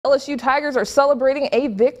LSU Tigers are celebrating a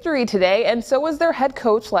victory today, and so is their head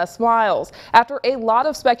coach Les Miles. After a lot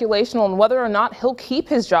of speculation on whether or not he'll keep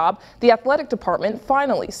his job, the athletic department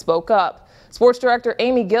finally spoke up. Sports director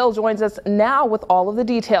Amy Gill joins us now with all of the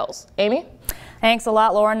details. Amy? Thanks a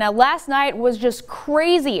lot, Lauren. Now, last night was just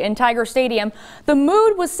crazy in Tiger Stadium. The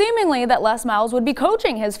mood was seemingly that Les Miles would be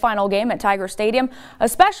coaching his final game at Tiger Stadium,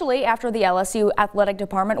 especially after the LSU athletic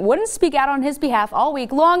department wouldn't speak out on his behalf all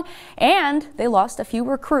week long, and they lost a few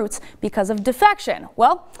recruits because of defection.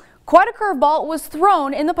 Well, quite a curveball was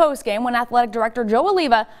thrown in the postgame when athletic director Joe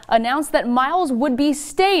Oliva announced that Miles would be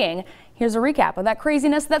staying. Here's a recap of that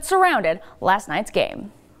craziness that surrounded last night's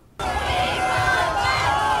game.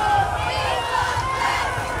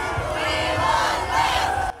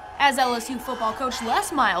 As LSU football coach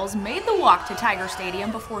Les Miles made the walk to Tiger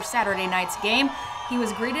Stadium before Saturday night's game, he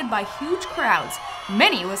was greeted by huge crowds,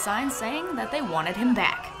 many with signs saying that they wanted him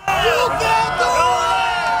back.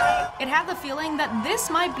 It had the feeling that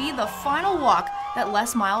this might be the final walk that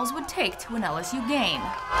Les Miles would take to an LSU game.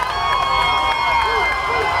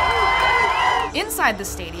 Inside the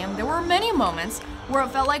stadium, there were many moments where it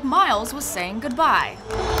felt like Miles was saying goodbye.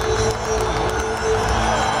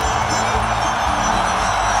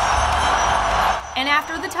 And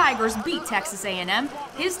after the Tigers beat Texas A&M,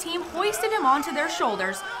 his team hoisted him onto their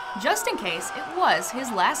shoulders just in case it was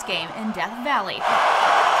his last game in Death Valley.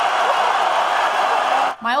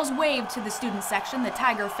 Miles waved to the student section, the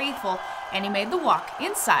Tiger faithful, and he made the walk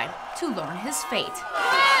inside to learn his fate.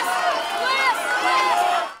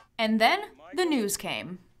 And then the news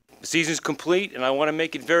came. The season's complete, and I want to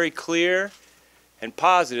make it very clear and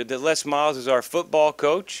positive that Les Miles is our football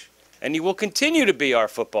coach, and he will continue to be our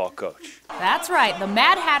football coach. That's right, the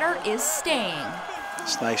Mad Hatter is staying.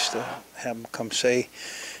 It's nice to have him come say,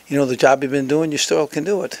 you know, the job you've been doing, you still can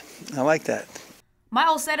do it. I like that.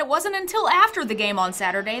 Miles said it wasn't until after the game on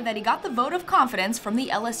Saturday that he got the vote of confidence from the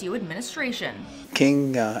LSU administration.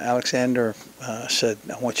 King Alexander said,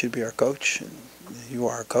 I want you to be our coach. And you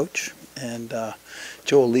are our coach. And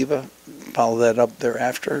Joe Oliva followed that up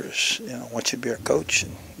thereafter. You know, I want you to be our coach.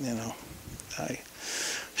 And, you know, I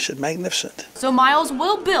said, magnificent. So Miles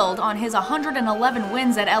will build on his 111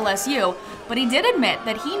 wins at LSU, but he did admit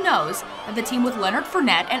that he knows that the team with Leonard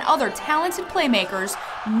Fournette and other talented playmakers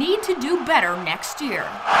need to do better next year.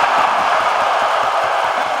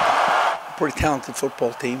 Pretty talented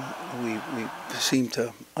football team. We seem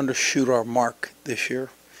to undershoot our mark this year.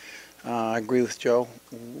 I agree with Joe.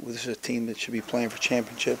 This is a team that should be playing for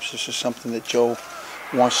championships. This is something that Joe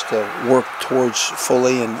wants to work towards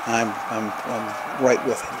fully, and I'm right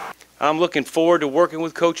with him. I'm looking forward to working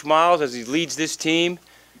with Coach Miles as he leads this team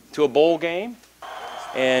to a bowl game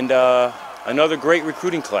and another great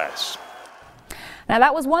recruiting class. Now,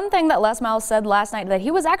 that was one thing that Les Miles said last night, that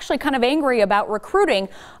he was actually kind of angry about recruiting.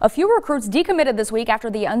 A few recruits decommitted this week after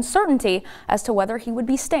the uncertainty as to whether he would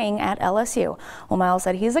be staying at LSU. Well, Miles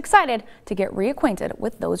said he's excited to get reacquainted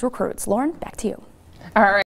with those recruits. Lauren, back to you. All right.